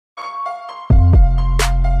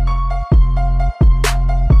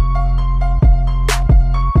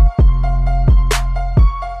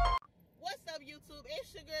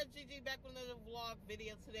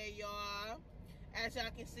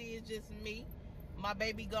just me. My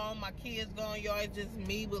baby gone, my kids gone, y'all. It's just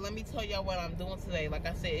me. But let me tell y'all what I'm doing today. Like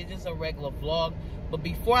I said, it's just a regular vlog. But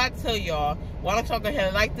before I tell y'all, why don't y'all go ahead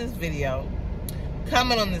and like this video,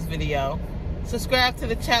 comment on this video, subscribe to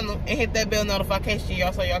the channel, and hit that bell notification,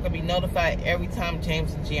 y'all, so y'all can be notified every time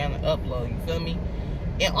James and Gianna upload. You feel me?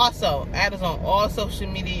 And also, add us on all social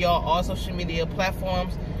media, y'all. All social media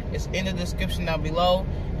platforms. It's in the description down below.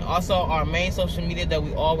 And also, our main social media that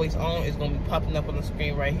we always own is going to be popping up on the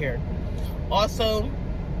screen right here. Also,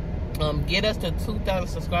 get us to 2,000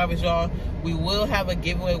 subscribers, y'all. We will have a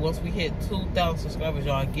giveaway once we hit 2,000 subscribers,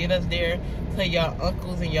 y'all. Get us there. Tell y'all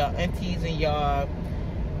uncles and y'all aunties and y'all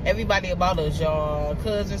everybody about us, y'all.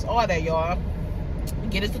 Cousins, all that, y'all.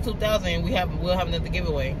 Get us to 2,000 and we'll have another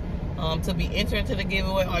giveaway. To be entered into the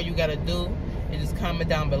giveaway, all you gotta do is just comment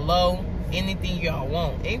down below anything y'all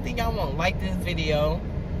want. Anything y'all want. Like this video.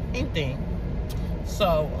 Anything.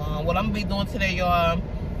 So, what I'm gonna be doing today, y'all,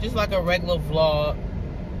 just like a regular vlog.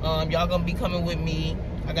 Y'all gonna be coming with me.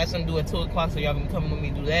 I got something to do at 2 o'clock, so y'all gonna be coming with me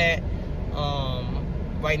to do that.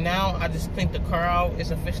 Right now, I just cleaned the car out. It's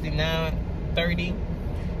officially 9:30.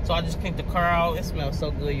 So I just cleaned the car out. It smells so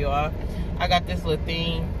good, y'all. I got this little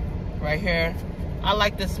thing right here. I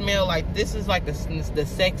like the smell. Like, this is like the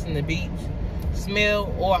Sex and the Beach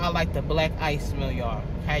smell, or I like the black ice smell, y'all.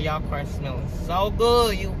 How y'all car smelling so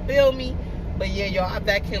good, you feel me? But yeah, y'all, I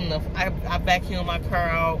vacuumed my car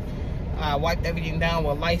out. I wiped everything down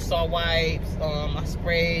with Lysol wipes. I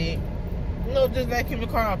sprayed, you know, just vacuumed the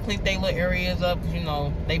car out, cleaned their little areas up, because, you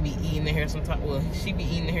know, they be eating in here sometimes. Well, she be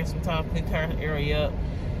eating in here sometimes. Cleaned her area up.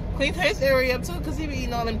 Cleaned his area up too, because he be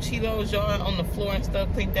eating all them Cheetos, y'all, on the floor and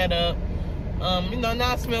stuff. Cleaned that up. You know,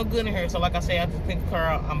 now it smells good in here. So like I said, I just cleaned the car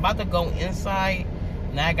out. I'm about to go inside.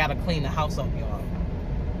 Now I gotta clean the house up, y'all.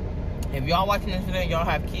 If y'all watching this video, y'all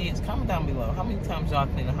have kids, comment down below. How many times y'all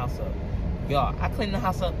clean the house up? Y'all, I clean the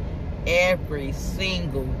house up every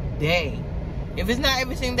single day. If it's not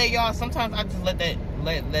every single day, y'all, sometimes I just let it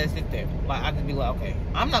sit there. Like, I just be like, okay,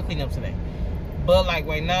 I'm not cleaning up today. But like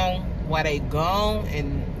right now, while they gone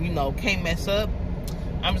and, you know, can't mess up,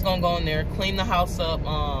 I'm just gonna go in there, clean the house up.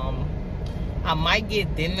 I might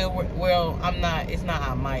get dinner. Well, I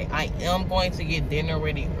am going to get dinner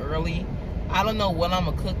ready early. I don't know what I'm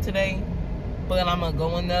gonna cook today, but I'm gonna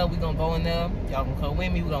go in there. We gonna go in there. Y'all gonna come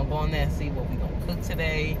with me. We gonna go in there and see what we gonna cook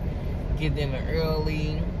today. Get dinner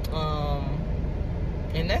early.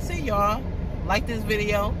 And that's it, y'all. Like this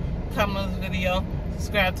video, comment on this video,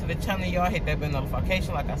 subscribe to the channel, y'all. Hit that bell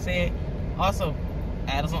notification, like I said. Also,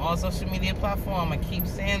 add us on all social media platforms. I keep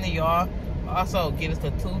saying it, y'all. Also, get us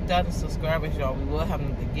to 2,000 subscribers, y'all. We will have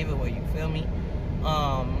another giveaway, you feel me?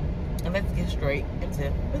 And let's get straight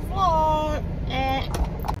into the vlog. Hey, y'all.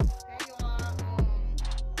 I'm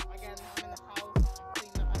in the house. I'm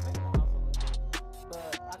in the house a little bit.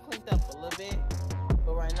 But I cleaned up a little bit.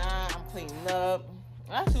 But right now, I'm cleaning up.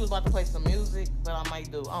 I actually was about to play some music, but I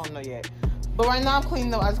might do. I don't know yet. But right now, I'm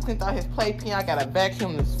cleaning up. I just cleaned out his playpen. I gotta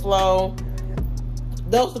vacuum this floor.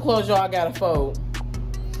 Those the clothes, y'all, I gotta fold.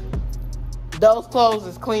 Those clothes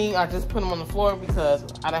is clean. I just put them on the floor because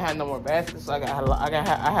I don't have no more baskets. So I have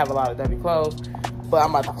a lot of dirty clothes. But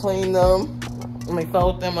I'm about to clean them. Let me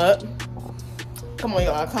fold them up. Come on,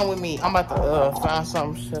 y'all. Come with me. I'm about to find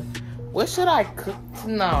something. What should I cook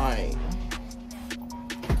tonight?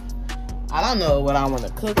 I don't know what I want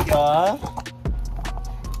to cook, y'all.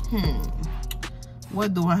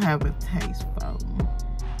 What do I have a taste for?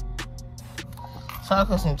 So I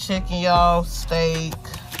cook some chicken, y'all. Steak.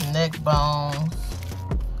 Neck bones,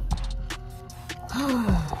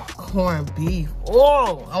 corned beef.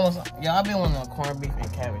 Oh, y'all, I've been wanting a corned beef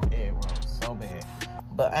and cabbage egg roll so bad,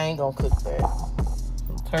 but I ain't gonna cook that.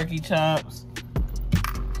 Some turkey chops,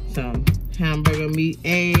 some hamburger meat,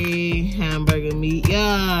 yeah.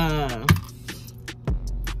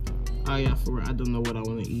 Oh yeah, for real, I don't know what I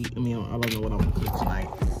want to eat. I don't know what I want to cook tonight.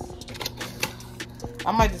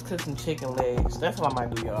 I might just cook some chicken legs. That's what I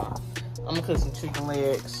might do, y'all. I'm gonna cook some chicken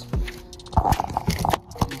legs.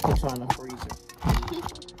 Put y'all in the freezer.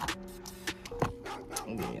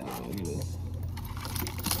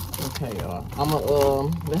 Okay, y'all.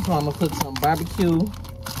 That's why I'm gonna cook some barbecue.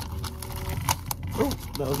 Ooh,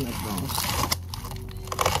 those neck bones.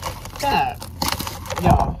 God,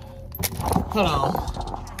 y'all.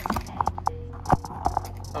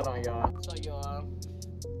 Hold on, y'all. So, y'all.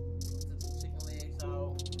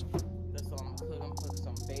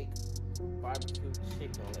 Barbecue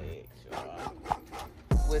chicken legs, y'all,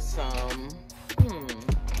 with some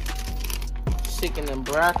chicken and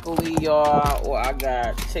broccoli, y'all, or I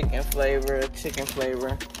got chicken flavor.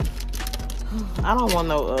 I don't want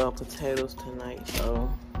no potatoes tonight, so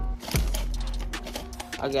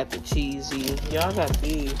I got the cheesy. Y'all got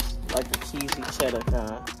these, like the cheesy cheddar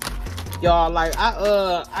kind. Y'all, like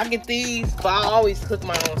I get these, but I always cook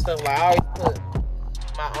my own stuff. Like I always put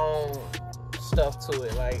my own stuff to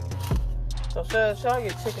it. Like, so should I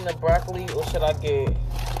get chicken and broccoli or should I get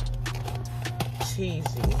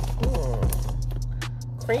cheesy?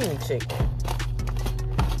 Creamy chicken.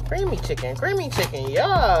 Creamy chicken,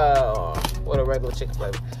 yo. With a regular chicken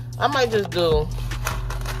flavor. I might just do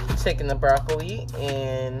chicken and broccoli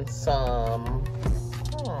and some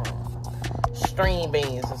string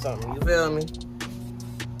beans or something. You feel me?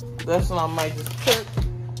 That's what I might just cook.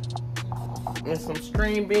 And some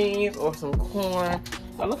string beans or some corn.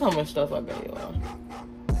 Now look how much stuff I got, y'all.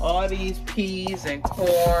 All these peas and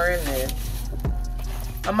corn, and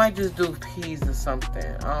I might just do peas or something.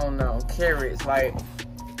 I don't know, carrots, like.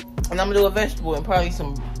 And I'm gonna do a vegetable and probably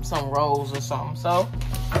some rolls or something. So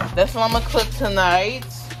that's what I'm gonna cook tonight.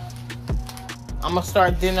 I'm gonna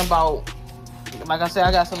start dinner about, like I said,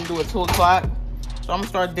 I got something to do at 2 o'clock. So I'm gonna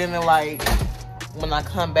start dinner like when I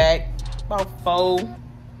come back, about 4.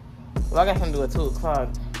 Well, I got something to do at 2 o'clock.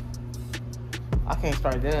 I can't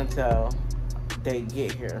start dinner until they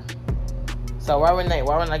get here. So right when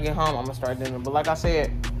I get home, I'm gonna start dinner. But like I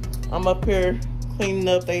said, I'm up here cleaning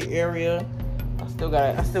up the area. I still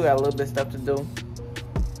got a little bit of stuff to do.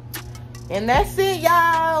 And that's it,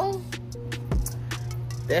 y'all.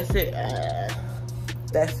 That's it.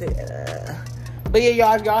 But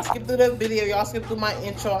yeah, y'all skip through the video. Y'all skip through my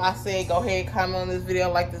intro. I said go ahead, comment on this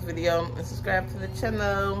video, like this video, and subscribe to the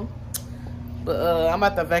channel. But I'm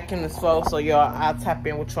about to vacuum this floor, so y'all, I'll tap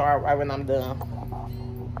in with y'all right when I'm done.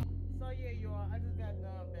 So yeah, y'all, I just got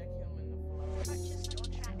done vacuuming the floor.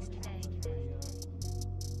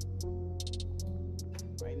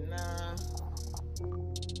 Right now.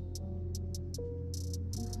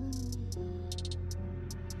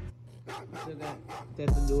 Still got that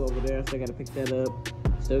to do over there. Still gotta pick that up.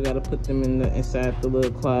 Still gotta put them inside the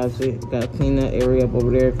little closet. Gotta clean that area up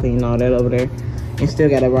over there. Clean all that over there. And still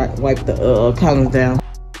gotta wipe the counters down.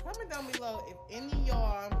 Comment down below if any of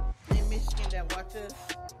y'all in Michigan that watch us.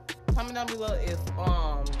 Comment down below if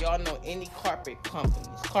y'all know any carpet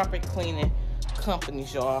companies, carpet cleaning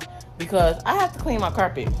companies, y'all. Because I have to clean my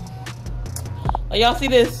carpet. Y'all see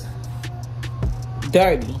this?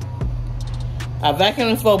 Dirty. I vacuum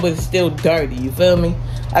the floor, but it's still dirty. You feel me?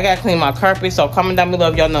 I gotta clean my carpet. So comment down below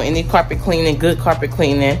if y'all know any carpet cleaning, good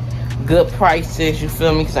good prices. You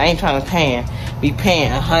feel me? Cause I ain't trying to be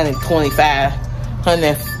paying $125,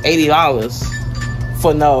 $180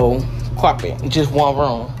 for no carpet, just one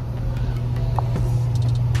room.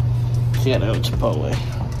 She got a Chipotle.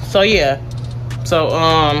 So yeah. So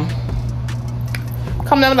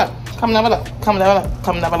comment down below.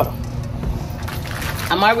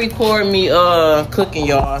 I might record me cooking,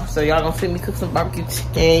 y'all. So y'all gonna see me cook some barbecue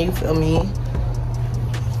chicken, you feel me?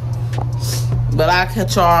 But I'll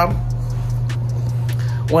catch y'all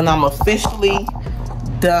when I'm officially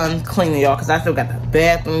done cleaning, y'all. Cause I still got the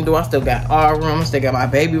bathroom door, I still got our room, I still got my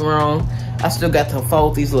baby room. I still got to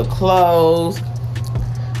fold these little clothes.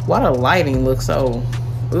 Why the lighting looks so,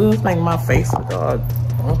 ooh, it's making my face look all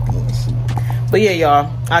bumpy and shit. But yeah,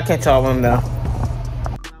 y'all, I'll catch y'all when I'm done.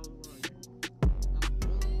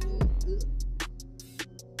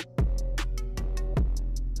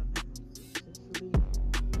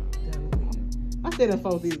 I still done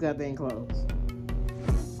fold these goddamn clothes.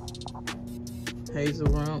 Hazel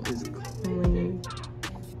room is clean.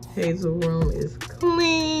 Hazel room is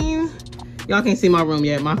clean. Y'all can't see my room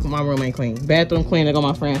yet. My room ain't clean. Bathroom clean. There go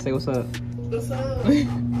my friend. Say what's up. What's up?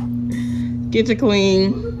 Kitchen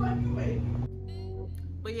clean.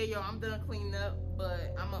 But yeah, y'all, I'm done cleaning up.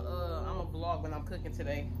 But I'm a vlog when I'm cooking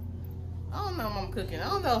today. I don't know if I'm cooking. I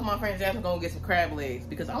don't know if my friend Jasmine gonna get some crab legs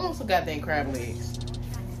because I want some goddamn crab legs.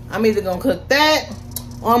 I'm either gonna cook that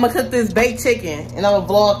or I'm gonna cook this baked chicken and I'm gonna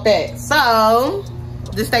vlog that. So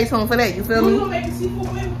just stay tuned for that. You feel me? You gonna make a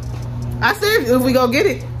seafood with? I said if we go get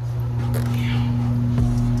it.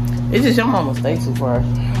 It's just your mama stay too far.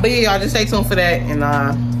 But yeah, y'all just stay tuned for that and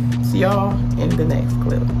see y'all in the next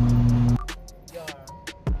clip. Y'all,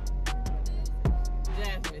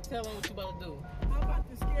 Jasmine, tell them what you about to do. How about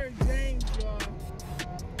to scare James, y'all?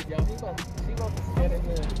 Y'all, she about to scare that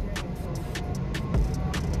man.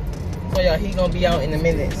 So y'all, he gonna be out in a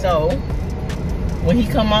minute. So when he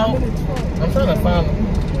come out, I'm trying to find him.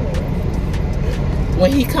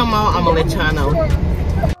 When he come out, I'm gonna let y'all know.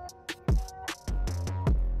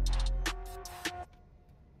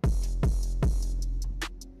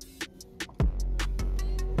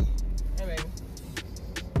 Hey baby,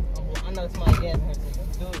 I know it's my dad.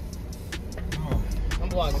 I'm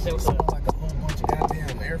vlogging. Say what's up. Like a whole bunch of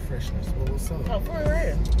goddamn air freshener. So what's up? Oh, for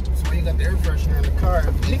real. So why you got the air freshener in the car?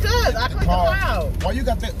 Because I put the car out. Why you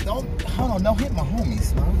got that? Hold on, don't hit my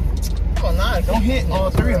homies, man. Come on, now. Don't hit all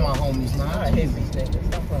three of my homies, now. I hit these niggas.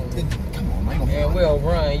 Stop playing. Come on, man. And we'll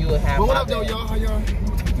run. You will have. But what up, though, y'all? How y'all?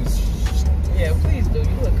 Yeah, please do.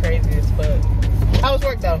 You look crazy as fuck. How was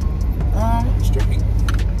work, though? Straight.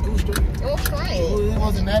 It was straight. It was strange. It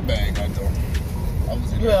wasn't that bad, though.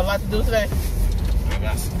 You had a lot to do today? I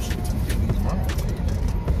got some shit to do tomorrow.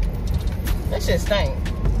 That shit stink.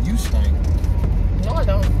 You stink. No, I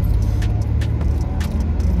don't.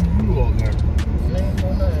 You all there. I ain't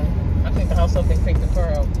doing nothing. I cleaned the house up and picked the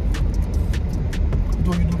car out.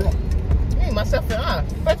 Do you do that? Me, myself, and I.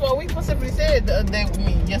 First of all, we specifically said the other day with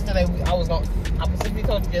me, yesterday, I specifically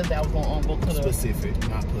told you yesterday I was going to go to the... Specific,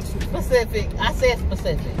 not Pacific. Pacific. I said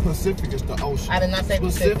specific. Pacific is the ocean. I did not say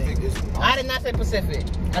Pacific. Pacific is... I did not say Pacific.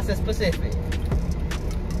 I said specific.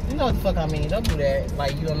 You know what the fuck I mean. Don't do that.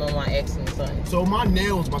 Like, you don't know my accent or something. So my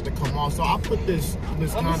nail's about to come off, so I put this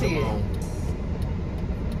condom on.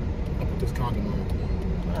 I put this condom on.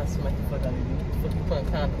 I'll smack the fuck out of you. What the fuck you putting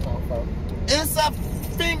condoms on for? It's a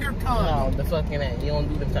finger condom. No, the fucking ain't. You don't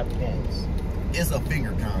do them type of games. It's a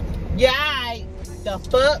finger condom. Yeah, alright. The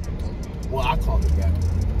fuck? Well, I call it that.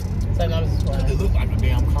 So now this is why. It look like a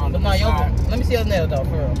damn condom. No, let me see your nail though,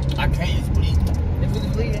 for real. I can't. It's bleeding. It's really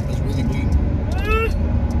bleeding? It's really bleeding.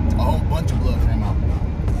 A whole bunch of blood came out.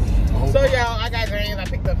 So y'all, I got James. I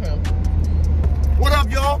picked up him. What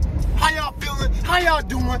up, y'all? How y'all feeling? How y'all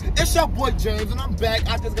doing? It's your boy James, and I'm back.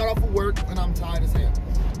 I just got off of work, and I'm tired as hell.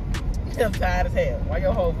 I'm tired as hell. Why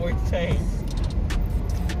your whole voice changed?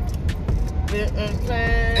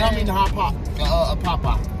 And I mean the hot pot, a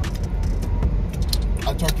pop-pop.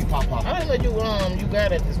 A turkey pop-pop. I didn't know you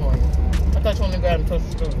grabbed it this morning. I thought you wanted to grab them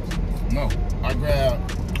toasted strudels. No, I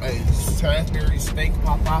grabbed a Salisbury steak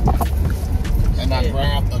pop-pop, and I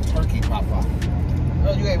grabbed a turkey pop-pop.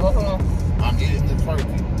 Oh, you ate both of them? I'm eating the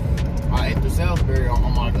turkey. I ate the Salisbury on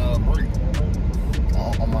my break.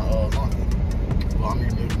 On my lunch. Well, I'm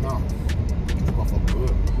eating it now. This motherfucker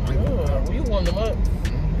good. Well, you warmed them up.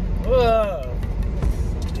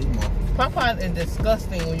 Popeyes is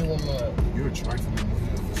disgusting when you warm them up. You're a trifling.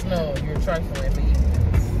 No, you're trifling for eating.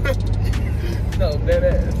 No, dead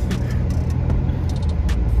ass.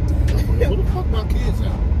 Where the fuck my kids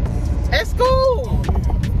at? At school!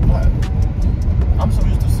 What? I'm so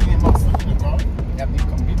used to seeing my son in the car. After you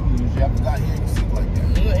come get me, you have to got here and sick like that.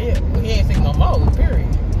 Yeah, well, he ain't sick no more, period.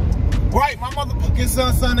 Right, my motherfucking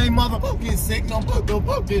son ain't motherfucking sick no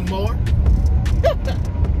fucking more.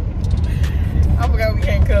 I forgot we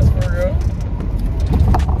can't cuss for real.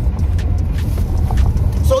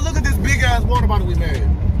 So look at this big ass water bottle we made.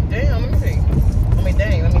 Damn, let me see. I mean,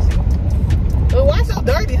 dang, let me see. Oh, why so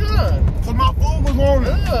dirty, huh? Cause my food was on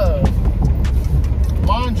it. Ugh.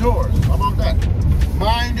 Mind yours. How about that?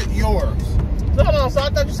 Mind yours. So hold on, so I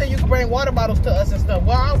thought you said you could bring water bottles to us and stuff.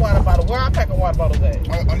 Where our water bottle? Where our pack of water bottles at?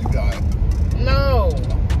 Oh, you got it. No.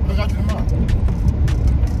 Look out your mouth.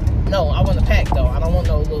 No, I want a pack though. I don't want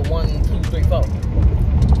no little 1, 2, 3, 4.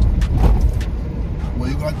 Well,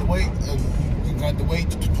 you got to wait. You got to wait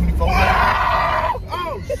 24 hours.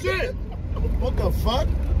 Oh shit! What the fuck?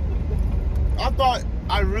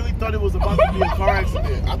 I really thought it was about to be a car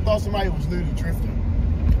accident. I thought somebody was literally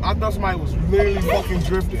drifting. I thought somebody was literally fucking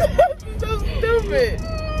drifting. So stupid.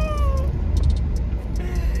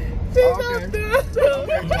 She's so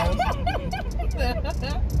stupid.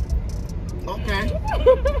 Okay.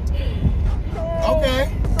 Okay.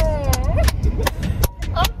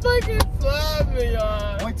 I'm fucking slobbing,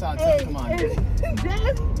 y'all. Wait till I come on.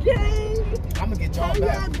 That's James. I'm gonna get y'all How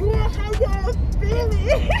back. y'all doing? How y'all feeling?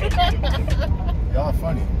 Y'all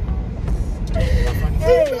funny. She's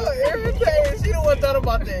so irritated. She don't want to thought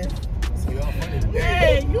about this. So y'all funny today.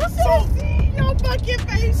 Hey, you should see your fucking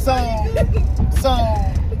face. So,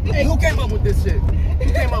 who came up with this shit?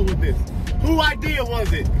 Who came up with this? Who idea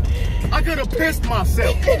was it? I could have pissed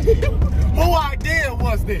myself. Who idea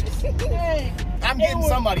was this? I'm getting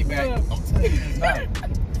somebody back. I'm telling you this now.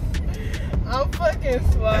 I'm fucking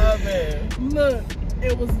slobbing. Look,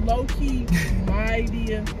 it was low-key my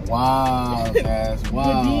idea. Wow, guys. But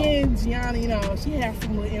Wow. then Gianna, you know, she had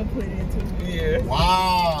some little input into it. Yeah.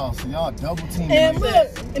 Wow. So y'all double teaming. And like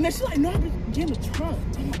look, and then she's like, no, but get in the trunk.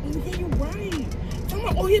 I'm like, oh yeah, you're right. I'm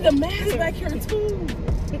like, oh yeah, the mask back here too.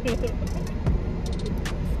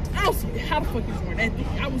 I don't see how the fuck is wearing that thing.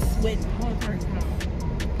 I was sweating the whole entire time.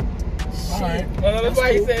 All right. Well, that's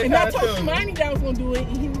why he said And I that told too. Hermione that I was gonna do it,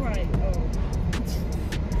 and he was like, oh.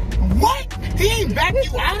 What? He ain't back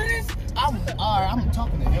you out of this? I'm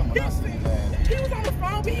talking to him when I say that. He was on the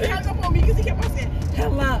phone, but he hung up on me because he kept on saying,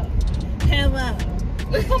 hello, hello.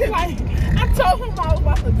 I'm like, I told him I was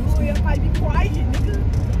about to do it. I'm like, be quiet, nigga.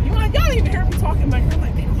 Y'all didn't even hear me talking back here. I'm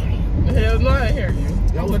like, be quiet. Hell no, I didn't hear you.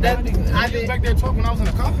 Yo, But that, I did back there talking when I was in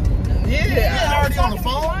the car. yeah. I already on the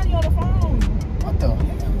phone. On the phone. What the?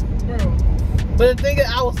 Bro. But the thing is,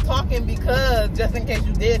 I was talking because just in case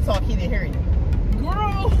you did talk, he didn't hear you.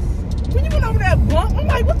 Girl, when you went over that bump, I'm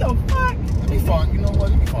like, what the fuck? Let me find. You know what?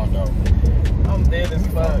 Let me find out. I'm dead as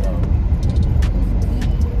fuck.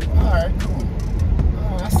 Alright, cool.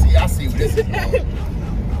 I see what this is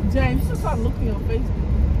going. James, you should start looking on Facebook.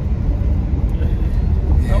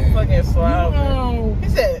 I'm fucking slow. No. He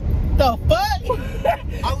said, the fuck?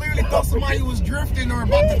 I literally thought somebody was drifting or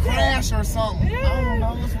about to crash or something. I don't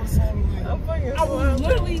know. That's what it sounded like. I'm fucking I was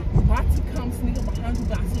literally about to come sneak up behind you,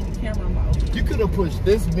 but I seen the camera. I'm like, okay. You could have pushed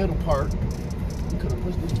this middle part. You could have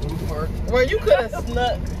pushed this middle part. Well, you could have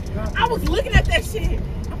snuck. I was looking at that shit.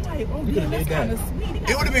 I'm like, oh yeah, that's kind of sweet.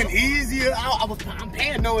 It would have been easier. I'm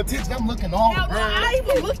paying no attention. I'm looking all Hell no, around. I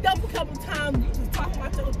even looked up a couple times. You just talking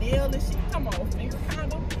about your deal and shit. Come on, finger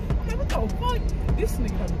condom. I'm like, what the fuck? This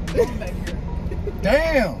nigga going back here.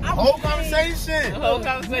 Damn. I Whole was conversation. The whole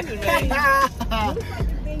conversation, man.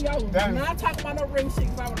 Then y'all was not talking about no real shit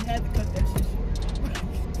because I would have had to cut that shit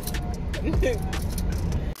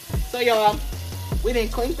short. So y'all, we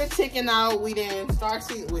didn't clean the chicken out. We didn't start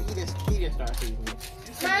seasoning. Well, he didn't start seasoning.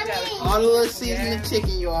 All the little seasoned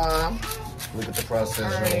chicken, y'all. Look at the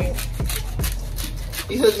process. Alright.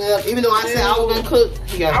 He hooked me up. Even though I said I was gonna cook,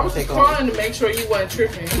 he got to take over. I was trying to make sure you wasn't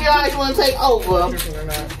tripping. He always want to take over. Tripping or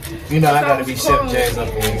not. You know I gotta be Chef James up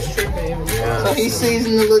here. Tripping. Yeah. So he's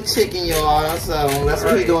seasoning the little chicken, y'all. So that's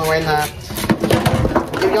what he's doing right now.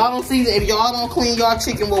 If y'all don't season, if y'all don't clean y'all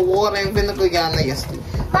chicken with water and vinegar, y'all nasty.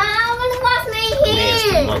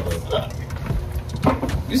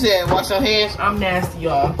 You said wash your hands. I'm nasty,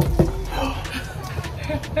 y'all.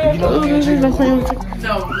 You know what you're No,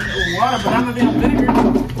 water, but I'm not doing vinegar.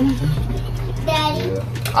 Daddy.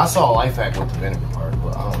 I saw a life hack with the vinegar part,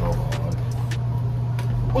 but I don't know about it.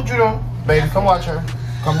 What you doing? Baby, come watch her.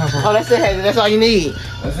 Come have her. Oh, that's it, Haley. That's all you need.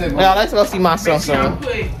 That's it, Now let's go see my son. She said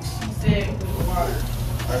with water.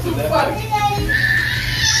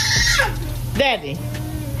 Daddy,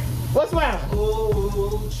 what's wrong?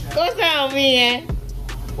 What's wrong, man?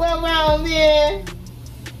 What's wrong, man?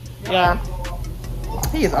 Yeah,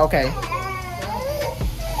 he is okay.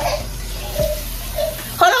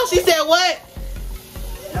 Hold on, she said what?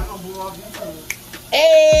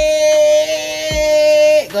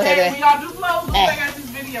 Hey, go ahead. Hey, when y'all do flow, go back at this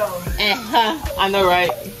video. I know, right?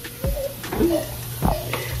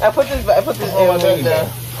 I put this in the.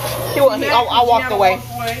 I walked away.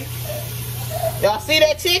 Y'all see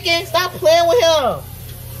that chicken? Stop playing with him.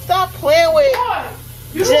 Stop playing with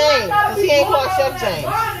James. Cause he ain't called Chef James.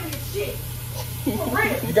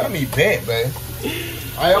 You got me bent, man.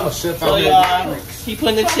 I am a chef So out here. y'all, he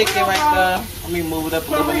putting the chicken right there. Let me move it up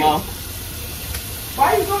a little bit more.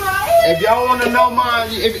 Why you going out? If y'all want to know mine,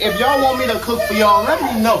 if y'all want me to cook for y'all, let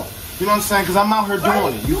me know. You know what I'm saying? Because I'm out here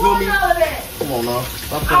doing it. You feel me? Come on now.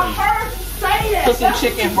 Stop playing. Put some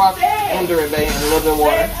chicken broth under it, baby, and a little bit of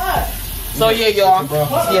water. So yeah, y'all.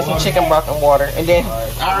 Yeah, some chicken broth and water, and then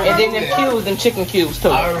them cubes, them chicken cubes too.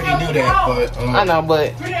 I already knew that, but I know,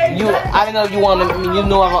 but I didn't know if you wanted. I mean, you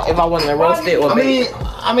know if I wanted to roast it or.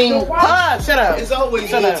 I mean, shut up. It's always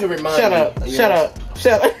Shut good up. to remind Shut me. up. Yeah. Shut up.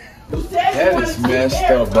 Shut up. That is messed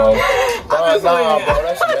up, bro. Nah, bro,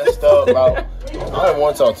 that's messed up, bro. I don't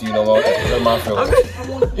want to talk to you no more. That hurt my feelings.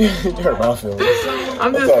 You hurt my feelings.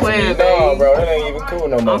 I'm Don't just talk to playing, me. baby. Nah, bro, that ain't even cool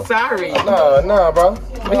no more. I'm sorry. Nah, bro.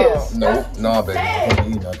 Yes. Nah, baby. I can't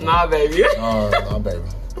eat nothing. Nah, baby. Nah, baby.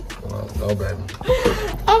 No, baby.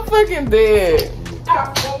 I'm fucking dead. I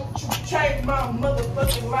want you to change my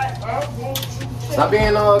motherfucking life. I want you to change. Stop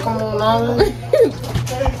being, come on now.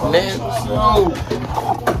 Man.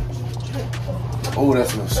 Oh, that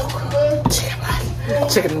smells so good.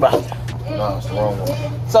 Chicken broth. Nah, it's the wrong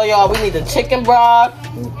one. So y'all, we need the chicken broth.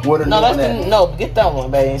 What a No, new that's one. no. Get that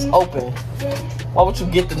one, baby. It's open. Why would you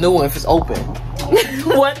get the new one if it's open?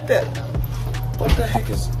 What the? What the heck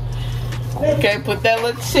is? Okay, put that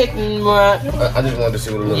little chicken broth. I just wanted to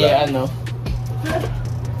see what it looked Yeah, like. I know.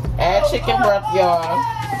 Add chicken broth, y'all.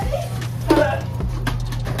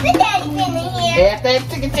 Add that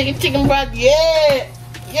chicken broth.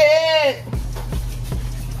 Yeah.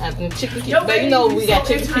 Add the chicken cubes. Baby, you know we got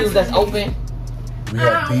chicken cubes that's open. We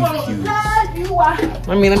have beef cubes.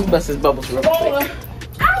 Let me bust his bubbles real quick.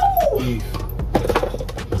 Beef.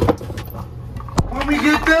 Where we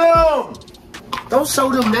get them? Don't show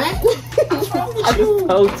them that. I just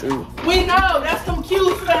told you. We know that's some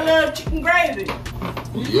cubes for that little chicken gravy.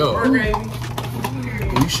 Yo, Or gravy.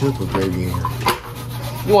 you should put gravy in here.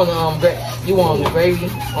 You want the gravy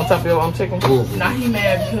on top of your chicken? Now he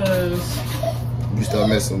mad because You start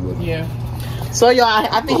messing with it. yeah. So y'all,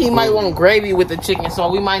 I think he might want gravy with the chicken, so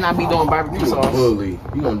we might not be doing barbecue You a sauce. bully.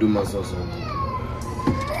 You gonna do my sauce on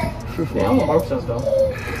Yeah, I want barbecue sauce though.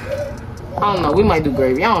 I don't know. We might do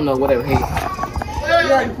gravy. I don't know. Whatever. Hey. You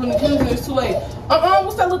already put the cubes in. It's too late.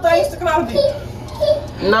 What's that little thing sticking out of it?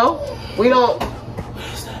 No, we don't.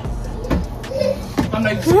 I'm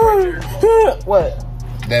not sure. What?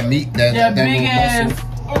 that meat, that Big ass. muscle.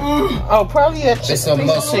 Oh, probably that chicken. It's a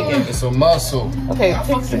muscle. Chicken. It's a muscle. Okay,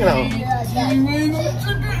 take the chicken out.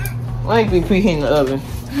 I think we preheating the oven.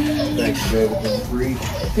 Thanks, baby.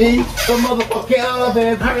 Heat the motherfucking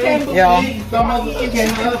oven. I can't believe Yeah. The motherfucking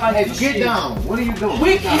oven. Hey, get down. What are you doing?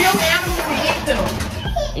 we kill animals to eat them.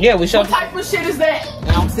 Yeah, we shall. What type of shit is that?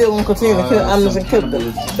 And I'm still gonna continue to kill animals and cook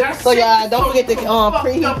them. That's So y'all, sick. don't forget to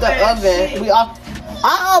preheat the oven. I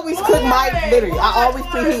always cook my I always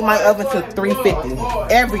preheat my oven to 350.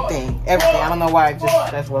 Everything. I don't know why.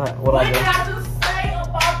 That's what I What do. did I just say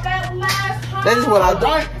about that last time? That is what I do.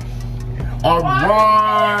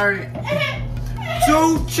 Alright.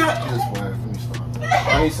 Two chuck. That's fine. I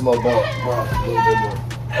need some more broth.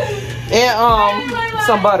 And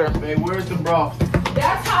some butter. Hey, where's the broth?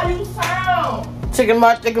 That's how you sound. Chicken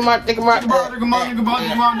mark. I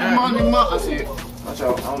see it. Watch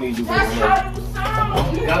out. I don't need you. That's how you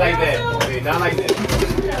sound. Not like that. Okay, not like that.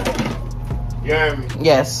 You heard me?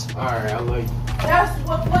 Yes. Alright, I like you. That's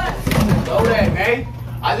what. Know that, hey?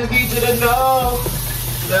 I just need you to know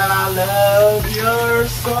that I love your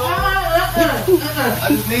song. I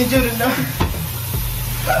just need you to know.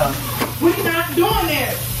 We're not doing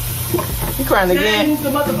that. He crying again. Use the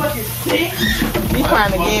motherfucking stick. He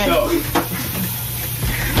crying again.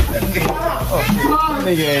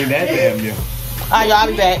 Nigga ain't that damn young. Alright, y'all, I'll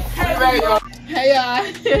be back. Hey, y'all.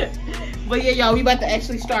 But yeah, y'all, we about to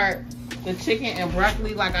actually start the chicken and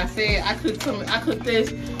broccoli. Like I said, I cook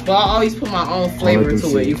this, but I always put my own flavor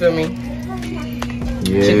to it. You feel me?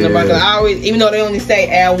 Chicken and broccoli. I always, even though they only say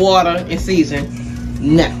add water and season,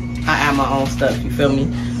 no, I add my own stuff. You feel me?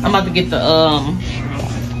 I'm about to get the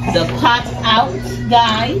pots out,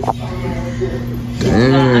 guys. I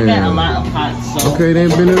got a lot of pots. So. Okay, then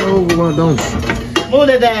bend it over, why don't you? Move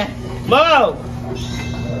it there. Move.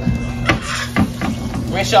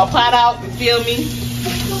 Rinse your pot out, you feel me?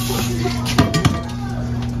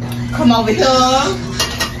 Come over here.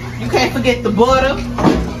 You can't forget the butter.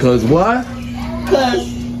 Cause what?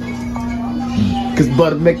 Cause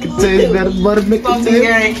butter make it taste better, butter make it From the taste.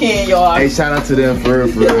 Gary King, y'all. Hey, shout out to them for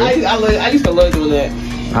real. I used to love doing that.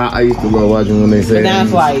 I used to love watching when they say But now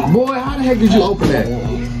it's like, boy, how the heck did you open that?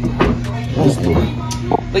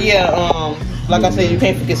 but yeah, like I said, you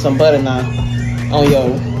can't forget some butter now on your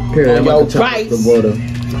rice. The butter.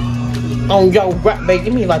 On your rice, babe,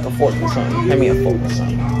 give me like a fork or something. Give me a fork or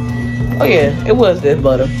something. Oh yeah, it was this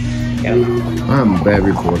butter. Yeah. I'm a bad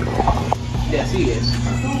reporter. Yes, he is.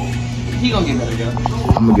 He gonna get better, y'all.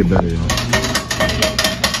 I'm gonna get better, y'all.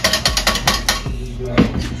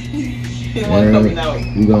 He wasn't coming out.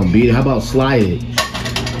 You gonna beat it? How about slide it?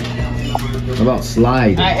 How about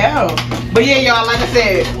slide it? I am. But yeah, y'all, like I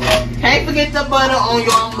said, can't forget the butter on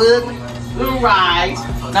your little rice.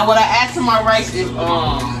 Now, what I add to my rice is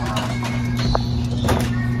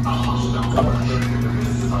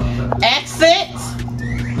accent,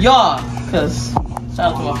 y'all, cause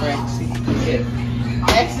shout out to my friend.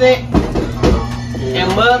 Accent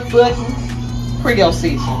and motherfucking Creole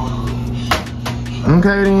season.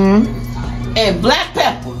 Okay then. And black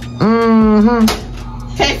pepper. Mm-hmm.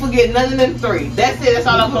 Can't forget none of them three. That's it. That's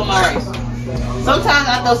all I put on my rice. Sometimes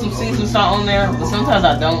I throw some seasoning salt on there, but sometimes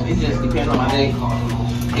I don't. It just depends on my day.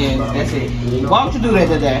 And that's it. Why would you do that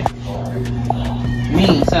today?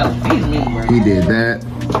 Mean self. He's mean, bro. He did that.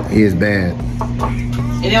 He is bad.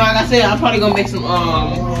 And then, like I said, I'm probably gonna make some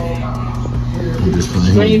I'm just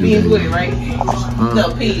playing. green beans with it, right?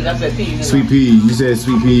 No, peas. I said peas. Sweet peas. You said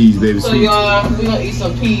sweet peas, baby. So Sweet. y'all, we gonna eat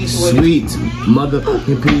some peas with it. Sweet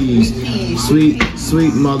motherfucking peas. Sweet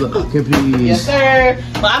motherfucking peas. Yes, sir.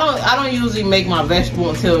 But I don't usually make my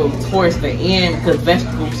vegetable until towards the end because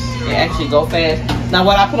vegetables they actually go fast. Now,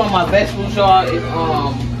 what I put on my vegetables, y'all, is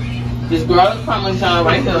this garlic parmesan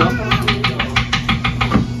right here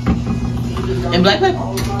and black pepper.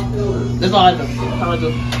 That's all I do.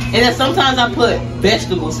 And then sometimes I put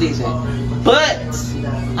vegetable seasoning, but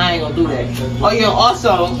I ain't gonna do that. Oh yeah,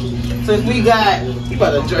 also since we got you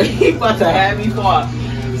about to drink, you about to have me far.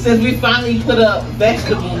 Since we finally put up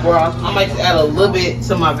vegetable broth, I might just add a little bit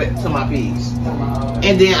to my peas,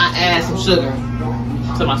 and then I add some sugar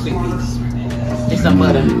to my sweet peas and some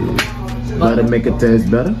butter. Butter make it taste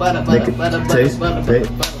better. Butter, Make it butter, butter, taste butter, bake,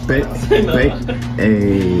 bake, bake.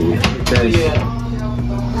 Hey, taste.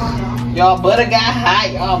 Yeah. Y'all butter got hot.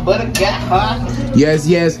 Y'all butter got hot. Yes,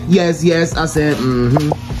 yes, yes, yes. I said,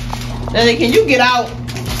 Daddy, can you get out?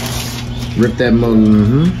 Rip that mug,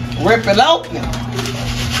 Rip it open.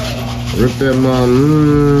 Rip that mug,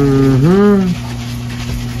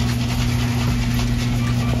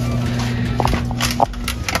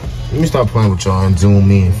 Let me stop playing with y'all and zoom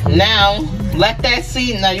in. Now, let that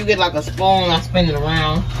seat. Now you get like a spoon. I spin it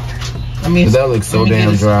around. I mean, That looks so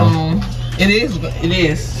damn dry. It is. It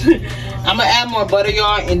is. I'm gonna add more butter,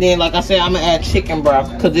 y'all, and then, like I said, I'm gonna add chicken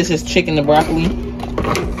broth because this is chicken and broccoli.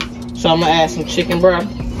 So I'm gonna add some chicken broth.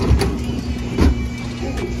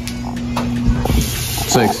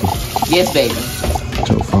 Sexy. Yes, baby.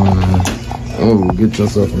 So fine. Oh, get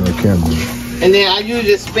yourself in that camera. And then I usually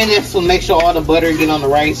just spin it to make sure all the butter get on the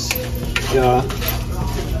rice. Yeah.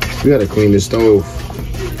 We gotta clean the stove.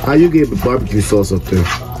 How you get the barbecue sauce up there?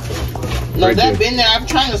 No, Right that there. been there. I'll be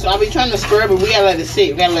trying to stir it, but we gotta let it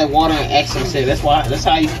sit. We gotta let water and action sit. That's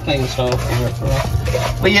how you clean the stove.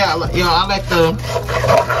 But yeah, I let the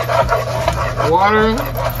water.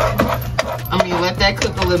 Let that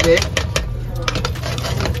cook a little bit.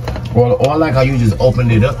 Or I like how you just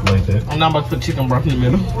opened it up like that. I'm not about to put chicken broth in the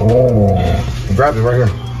middle. Oh, grab it right here.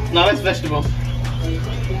 No, that's vegetable.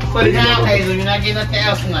 Put it down, Hazel. You're not getting nothing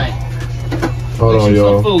else tonight. Hold on,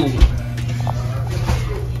 y'all. Some food.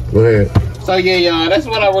 Go ahead. So yeah, y'all, that's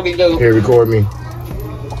what I really do. Here, record me.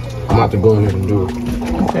 I'm about to go ahead and do it.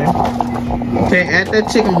 Okay. Okay, add that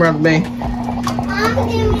chicken broth, babe. Mom,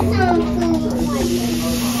 give me some food.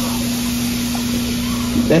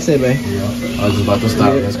 That's it, babe. I was just about to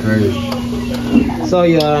stop. That's crazy. So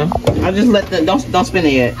y'all, I just let the don't spin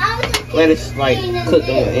it yet. Let it like cook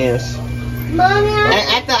in the ends. Mommy, And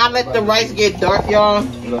after I let the rice get dark, y'all,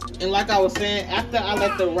 and like I was saying, after I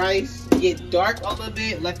let the rice get dark a little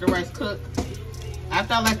bit, let the rice cook.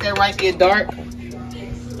 After I let that rice get dark,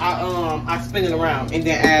 I spin it around and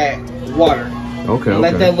then add water. Okay,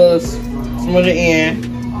 Let that little smudge it in.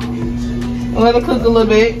 And let it cook a little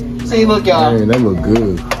bit. See, look, y'all. Man, that look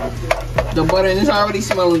good. The butter, and it's already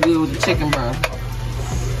smelling good with the chicken broth.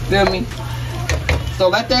 Feel me? So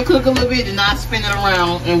let that cook a little bit, and I spin it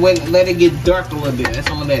around and let it get dark a little bit. That's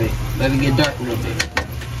what I'm gonna let it get dark a little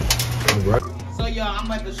bit. Right. So y'all, I'm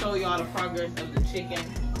about to show y'all the progress of the chicken.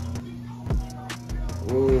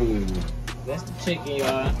 Ooh, That's the chicken,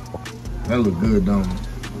 y'all. that look good, don't it?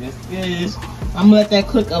 That's good. I'm gonna let that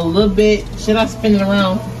cook a little bit. Should I spin it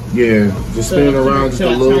around? Yeah, just spin it around just a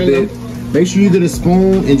Should I little turn bit. Make sure you get a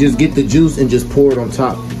spoon and just get the juice and just pour it on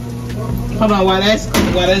top. Hold on, while that's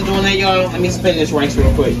doing that, y'all, let me spin this rice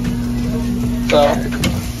real quick. So,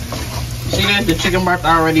 see that? The chicken broth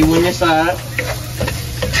already went inside.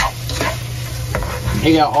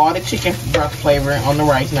 You got all the chicken broth flavor on the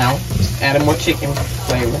rice now. Adding more chicken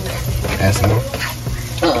flavor. Add some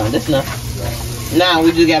more. That's enough. Now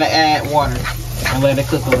we just gotta add water and let it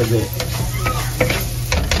cook a little bit.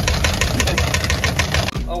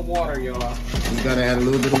 Of water, y'all. You gotta add a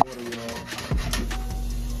little bit of water,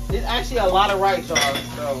 y'all. It's actually a lot of rice, y'all.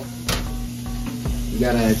 So You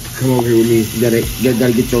gotta come over here with me. You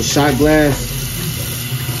gotta get your shot glass.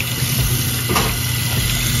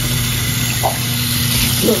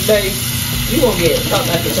 look, babe, you gonna get cup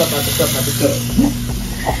after cup after cup after cup.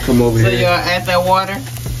 Come over So here. y'all add that water.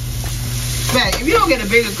 Man, if you don't get a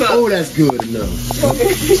bigger cup, Oh, that's good enough. you don't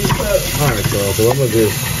get a bigger cup. Alright, y'all. So I'm gonna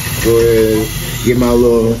just go ahead and get my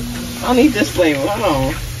little I need this flavor. Hold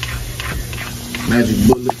on. magic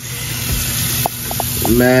bullet.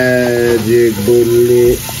 Magic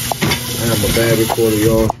bullet. I'm a bad recorder,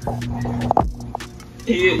 y'all.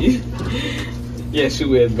 Yes,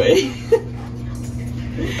 you is, babe.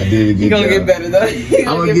 I did a good You gonna job. get better though.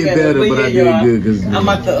 I'm gonna get better, but I did y'all, good. Cause, I'm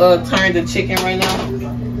about to turn the chicken right now.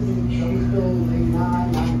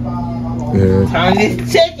 yeah. Turn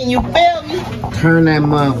this chicken, you feel me? Turn that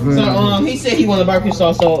motherfucker. So he said he wanted barbecue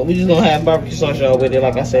sauce, so we just gonna have barbecue sauce y'all with it,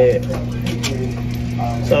 like I said.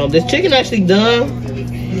 So this chicken actually done.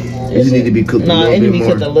 It just need to be cooked a Nah, little it need to bit be more.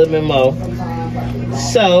 cooked a little bit more.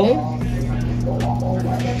 So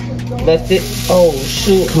let's it. Oh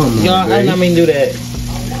shoot, Come on, y'all! I babe. didn't mean to do that.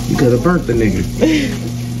 You could have burnt the nigga.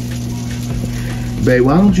 Babe,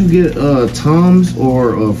 why don't you get Tom's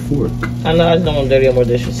or a fork? I know I just don't want to dirty up more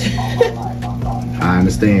dishes. I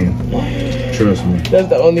understand. Trust me. That's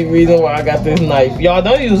the only reason why I got this knife. Y'all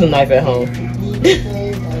don't use a knife at home.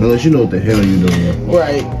 Unless you know what the hell you're doing,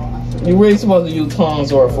 Right. You're really supposed to use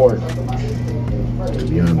tongs or a fork. to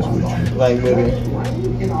be honest with you. Like, literally.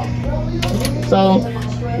 So,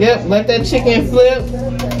 yep, let that chicken flip.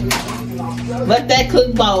 Let that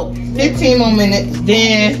cook about 15 more minutes.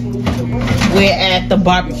 Then we'll add the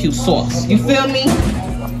barbecue sauce. You feel me?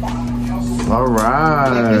 All right.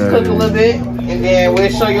 Let this cook a little bit, and then we'll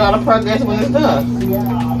show you all the progress when it's done.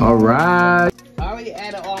 All right. I already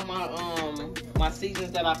added all my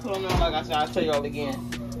seasons that I put on there. Like I said, I'll show you all again.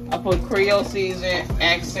 I put Creole season,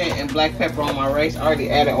 accent, and black pepper on my rice. I already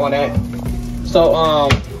added all that. So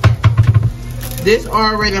this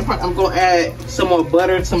already, I'm gonna add some more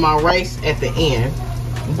butter to my rice at the end.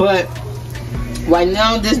 But right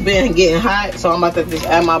now this been getting hot, so I'm about to just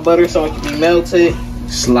add my butter so it can be melted.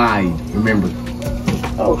 Slide, remember.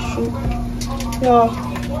 Oh shoot, y'all.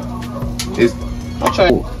 It's I'll try.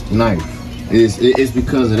 knife. It's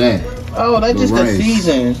because of that. Oh, that's just the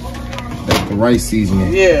season. That's the rice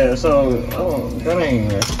seasoning. Yeah, so that ain't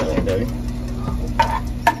dirty.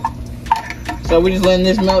 So we just letting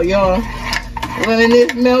this melt, y'all. Letting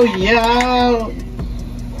this melt, y'all.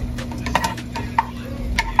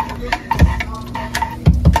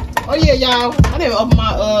 Oh yeah, y'all. I didn't open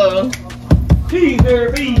my peas,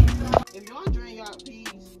 derby. If y'all drain y'all peas,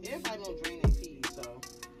 everybody don't drain their peas, so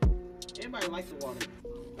everybody likes the water.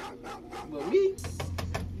 But me,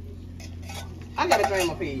 I gotta drain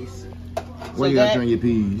my peas. Why you gotta drain your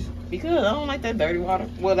peas? Because I don't like that dirty water.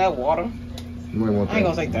 Well, that water. You might want that. I ain't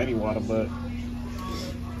gonna say dirty water, but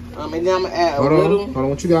and then I'm gonna add Hold on,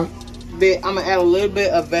 what you got? I'm gonna add a little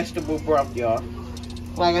bit of vegetable broth, y'all.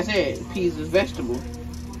 Like I said, peas is vegetable.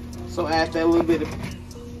 So add that little bit of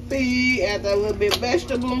pea, add that little bit of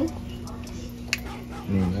vegetable.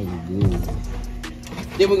 That was good.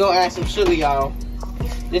 Then we're gonna add some sugar, y'all.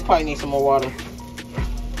 This probably needs some more water.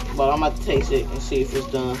 But I'm about to taste it and see if it's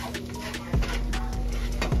done.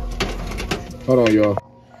 Hold on, y'all.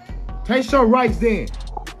 Taste your rice then.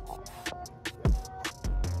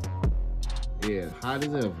 Yeah, hot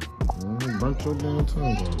as ever. Burnt your damn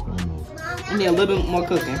tongue off almost. I need a little bit more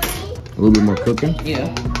cooking. A little bit more cooking?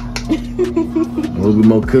 Yeah. A little bit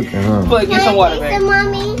more cooking, huh? But get some water, baby.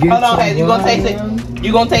 Hold on, okay. You gonna taste it.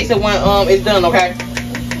 You gonna taste it when it's done, okay?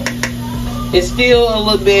 It's still a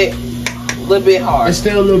little bit hard. It's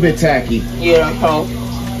still a little bit tacky. Yeah, so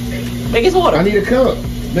make it some water. I need a cup.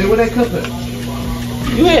 Man, where that cup at?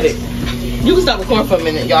 You had it. You can stop recording for a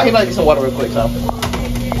minute, y'all. He about to get some water real quick, so.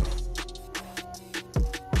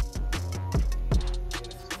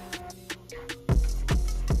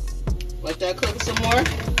 Let that cook some more.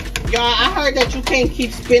 Y'all, I heard that you can't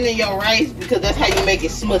keep spinning your rice because that's how you make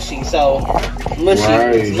it smushy. So, mushy,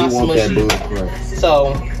 right, it's not smushy. Right.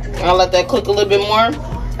 So, I'll let that cook a little bit more.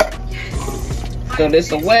 Throw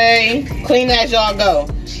this away. Clean as y'all go.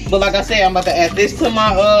 But like I said, I'm about to add this to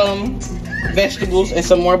my vegetables and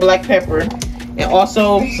some more black pepper. And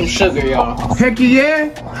also some sugar, y'all. Heck yeah!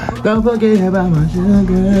 Don't forget about my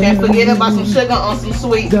sugar. Can't forget about some sugar on some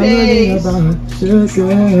sweet Don't things. forget about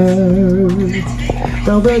sugar.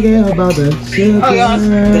 Don't forget about the sugar. Oh, y'all,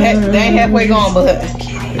 they ain't halfway gone, but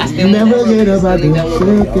I still never forget about the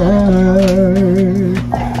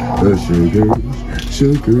sugar.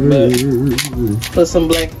 Sugar. Put some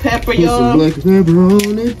black pepper, Put y'all. some black pepper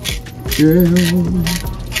on it. Yeah.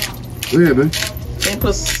 Yeah, baby. And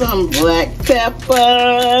put some black pepper.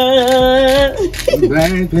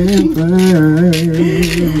 Black pepper.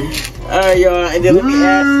 Alright, y'all, and then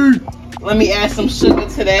let me add some sugar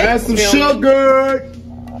to that. Add some sugar.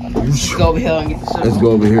 Let's go over here and get the sugar. Let's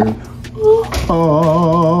go over here.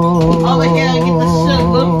 Oh, over here and get the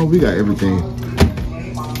sugar. We got everything.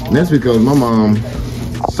 And that's because my mom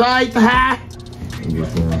sight high.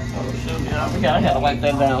 I gotta wipe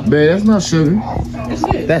that down. Babe, that's not sugar. Yes,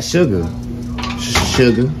 it is. That's sugar.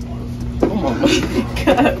 Sugar. Oh my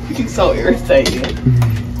god, you so irritating.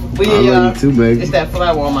 But yeah, I love you too, baby. It's that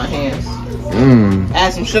flour on my hands.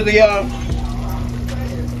 Add some sugar, y'all.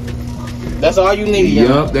 That's all you need, y'all.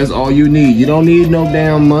 Yup, that's all you need. You don't need no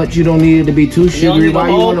damn much. You don't need it to be too sugary. Why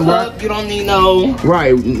you want to rock? You don't need no.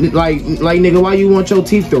 Right, like nigga, why you want your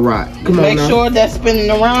teeth to rot? Come on now. Make sure that's spinning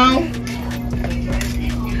around.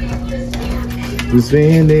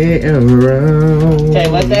 Spin it around. Okay,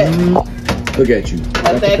 let that. Look at you.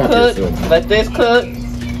 Let that cook. Let this cook.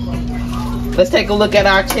 Let's take a look at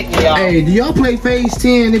our chicken, y'all. Hey, do y'all play Phase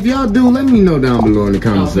 10? If y'all do, let me know down below in the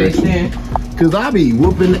comment section. Cause I be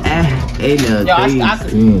whooping ass in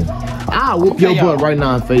Phase 10. I'll whoop your butt right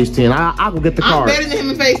now in Phase 10. I will get the card. I'm better than him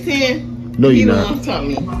in Phase 10. No, you're not.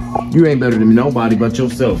 Me. You ain't better than nobody but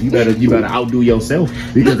yourself. You better outdo yourself.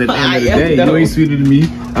 Because at the end of the day, you ain't sweeter than me.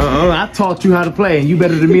 I taught you how to play, and you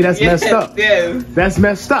better than me. That's messed up. Yeah. That's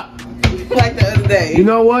messed up. Like the other day. You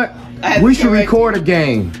know what? We should record a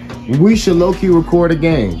game. We should low-key record a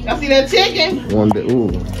game. Y'all see that chicken? One day,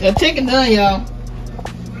 ooh. That chicken done, y'all.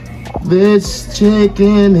 This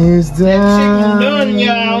chicken is done. That chicken done,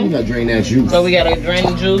 y'all. You gotta drain that juice. So we gotta drain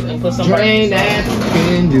the juice and put some Drain that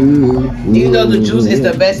chicken juice. Even though the juice is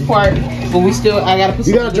the best part, but I gotta put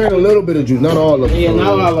some. You gotta drain a little bit of juice, not all of it. Yeah,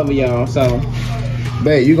 not all of it, y'all. So.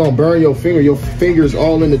 Babe, you gonna burn your finger. Your finger's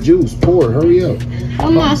all in the juice. Pour it. Hurry up.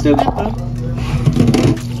 I'm not still got that.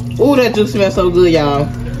 Ooh, that juice smells so good, y'all.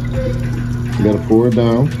 You gotta pour it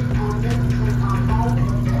down.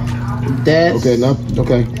 That's okay. Now,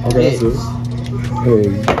 okay, that's it. Hey.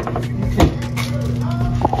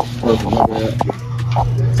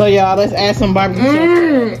 So y'all, let's add some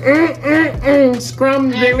barbecue sauce.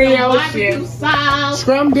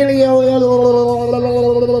 Scrumdiddly-o.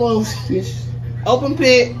 Open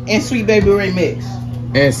pit and Sweet Baby Ray mix.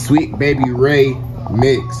 And Sweet Baby Ray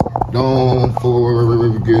mix. Don't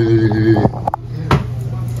forget.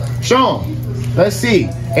 Sean, let's see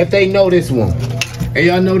if they know this one. Hey,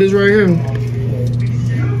 y'all know this right here?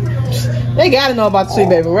 They gotta know about the Sweet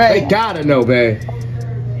Baby Ray. They gotta know, babe.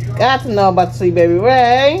 Got to know about the Sweet Baby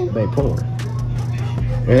Ray. Babe, pour it.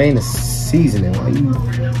 It ain't a seasoning. Why you?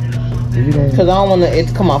 Cause I don't want it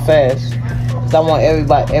to come out fast. Cause I want every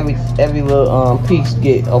little piece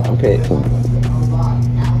get open pit. So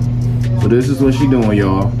this is what she doing,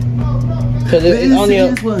 y'all. Cause it's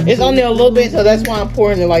only a little bit, so that's why I'm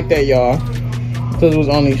pouring it like that, y'all. Cause it was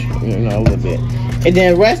only a little bit. And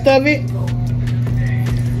then the rest of it,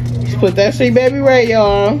 just put that Sweet Baby Ray,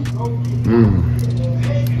 y'all.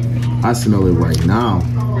 I smell it right now.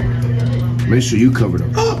 Make sure you cover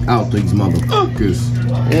them out these motherfuckers.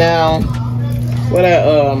 Now, what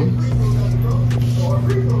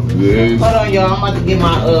Yes. hold on, y'all. I'm about to get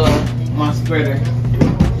my spreader.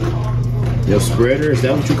 Your spreader? Is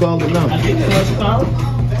that what you call it now? I think that's what you call it.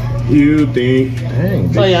 You think?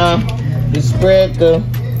 Dang. So y'all, just spread the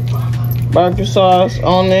barbecue sauce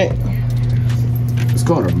on it. It's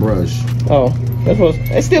called a brush. Oh, that's what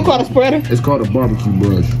it's still called a spreader. It's called a barbecue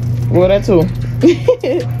brush. Well, that too.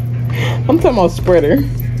 I'm talking about spreader.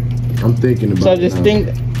 I'm thinking about. So just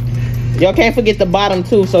y'all can't forget the bottom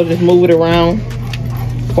too. So just move it around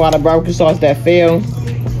for all the barbecue sauce that fell.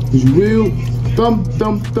 It's real. Thump.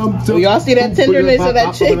 Y'all see that tenderness of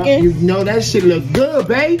that chicken? You know that shit look good,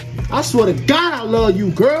 babe. I swear to God, I love you,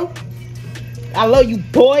 girl. I love you,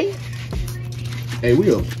 boy. Hey, we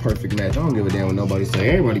a perfect match. I don't give a damn what nobody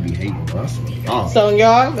say. Everybody be hating, bro. I swear to God. So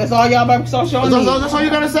y'all, that's all y'all barbecue sauce y'all need. That's all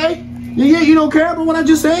you gotta say? Yeah, you don't care about what I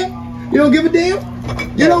just said? You don't give a damn?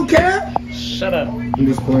 You don't care? Shut up. I'm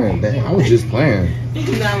just playing. Damn, I was just playing. You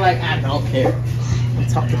sound like I don't care. I'm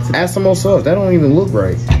talking to Add some more sauce. That don't even look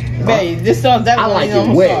right. babe, this sauce that I like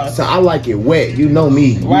it wet. sauce. So I like it wet. You know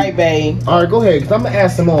me. Right, babe. All right, go ahead. Cause I'm gonna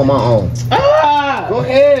add some more on my own. Ah! Go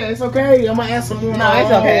ahead. It's okay. I'm gonna add some more. No,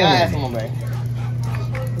 it's okay. I'll add some more, babe.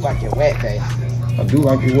 You like it wet, babe. I do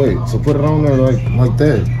like it wet. So put it on there like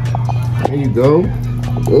that. There you go.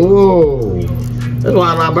 Oh. That's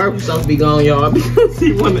why my barbecue sauce be gone, y'all. Because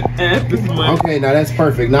he want to add this much. Okay, now that's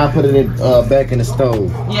perfect. Now I put it in, back in the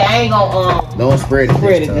stove. Yeah, I ain't gonna Don't spread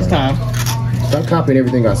it. this time. Stop copying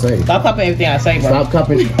everything I say. Stop copying everything I say, bro. Stop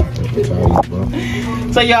copying.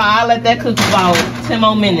 So y'all, I'll let that cook about 10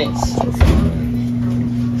 more minutes.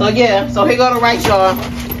 So yeah, so here go the rice, y'all.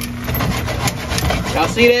 Y'all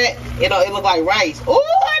see that? It look like rice. Ooh,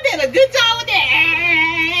 I did a good job with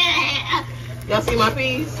that. Y'all see my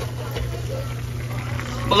piece?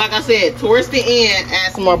 But like I said, towards the end,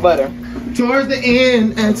 add some more butter. Towards the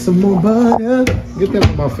end, add some more butter. Get that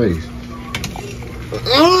from my face.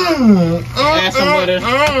 Add some butter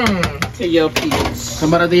to your piece.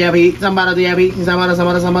 Somebody do you eat? Somebody do you eat? Somebody do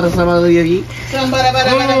you eat?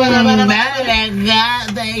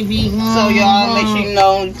 Baby. So y'all, make sure you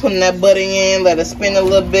know, putting that butter in, let it spin a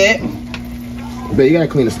little bit. Babe, you gotta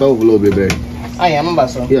clean the stove a little bit, babe. I am about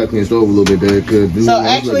to. You gotta clean the stove a little bit, babe. So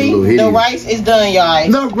actually, the rice is done, y'all.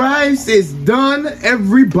 The rice is done,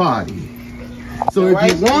 everybody. So if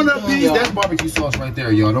you want a piece, that's barbecue sauce right there,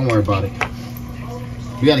 y'all. Don't worry about it.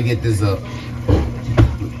 We gotta get this up.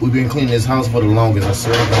 We've been cleaning this house for the longest, I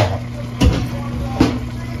swear to God.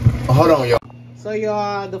 Hold on, y'all. So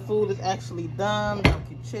y'all, the food is actually done.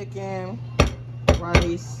 Barbecue chicken,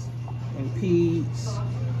 rice, and peas.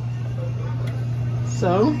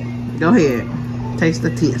 So, go ahead. Taste the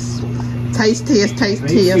taste. Taste. You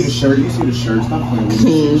see the shirt? You see the shirt? Stop playing with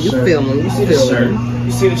me. King, you feel me? You see the shirt?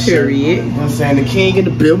 You see the Period. You know what I'm saying? The king in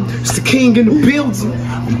the building. It's the king in the building.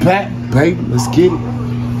 We back, baby. Let's get it.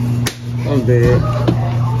 I'm dead.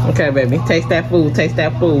 Okay, baby. Taste that food. Taste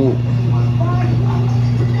that food.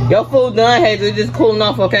 Your food done, Hazel. It's just cooling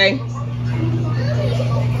off, okay?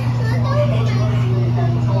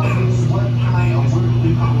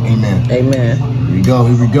 Amen. Amen. Here we go.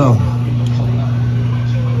 Here we go.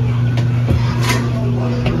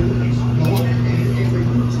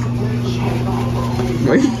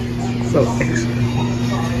 extra. So extra.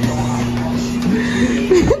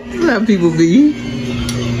 That's how people be.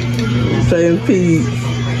 Saying peace.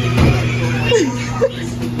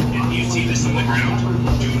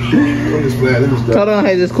 Hold on,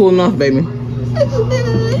 hey, just cooling off, baby.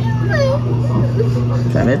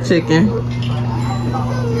 Try that chicken.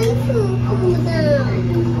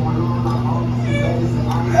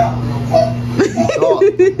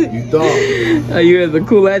 You thought. Oh, you had the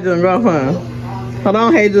cool edge and rough, huh? Hold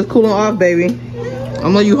on, hey, just cooling off, baby. I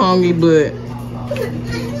know you hungry, but.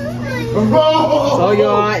 So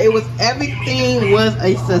y'all, everything was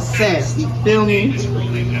a success. You feel me?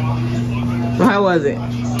 So how was it?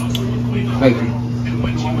 Thank you.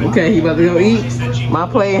 Okay, he about to go eat. My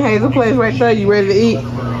plate and Hazel place right there. You ready to eat?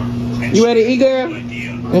 You ready to eat, girl?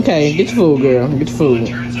 Okay, get your food, girl. Get your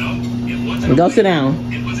food. Go sit down.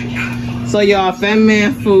 So y'all, Fat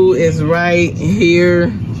Man food is right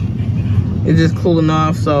here. It's just cooling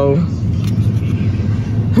off, so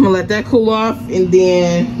I'm gonna let that cool off, and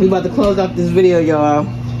then we about to close out this video, y'all.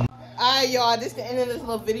 Alright, y'all, this is the end of this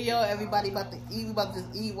little video. Everybody about to eat. We about to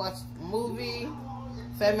just eat, watch the movie.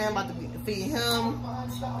 Fat Man about to feed him.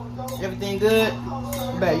 Everything good?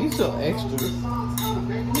 Babe, you so extra.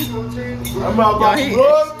 I'm out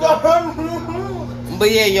Y'all, my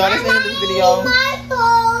But yeah, y'all, that's the end of this video.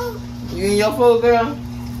 You eating your food, girl?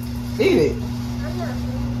 Eat it.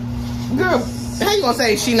 Girl, how you gonna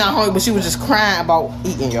say she not hungry, but she was just crying about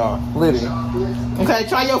eating, y'all? Literally. Okay,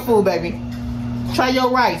 try your food, baby. Try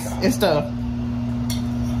your rice and stuff.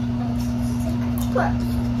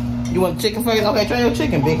 You want chicken first? Okay, try your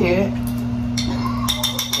chicken, big head.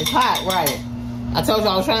 It's hot, right? I told you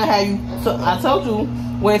I was trying to have you. I told you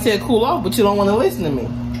when it said cool off, but you don't want to listen to me.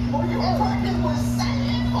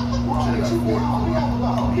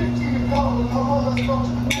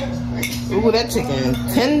 Ooh, that chicken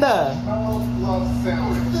tender.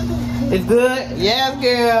 It's good? Yes,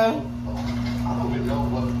 girl.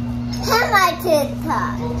 Have my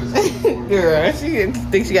TikTok. Girl, she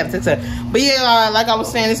thinks she got a TikTok. But yeah, like I was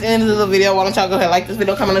saying, this is the end of the video. Why don't y'all go ahead and like this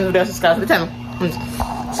video, comment on the video, subscribe to the channel.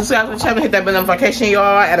 Subscribe to the channel, hit that bell notification,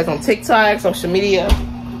 y'all. Add us on TikTok, social media,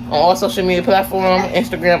 on all social media platforms,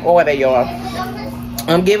 Instagram, all that, y'all.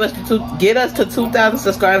 Get us to 2,000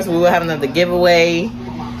 subscribers. We will have another giveaway,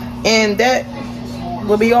 and that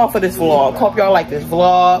will be all for this vlog. Hope y'all like this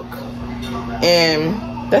vlog, and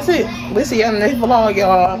that's it. We'll see y'all in the next vlog,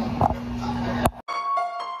 y'all.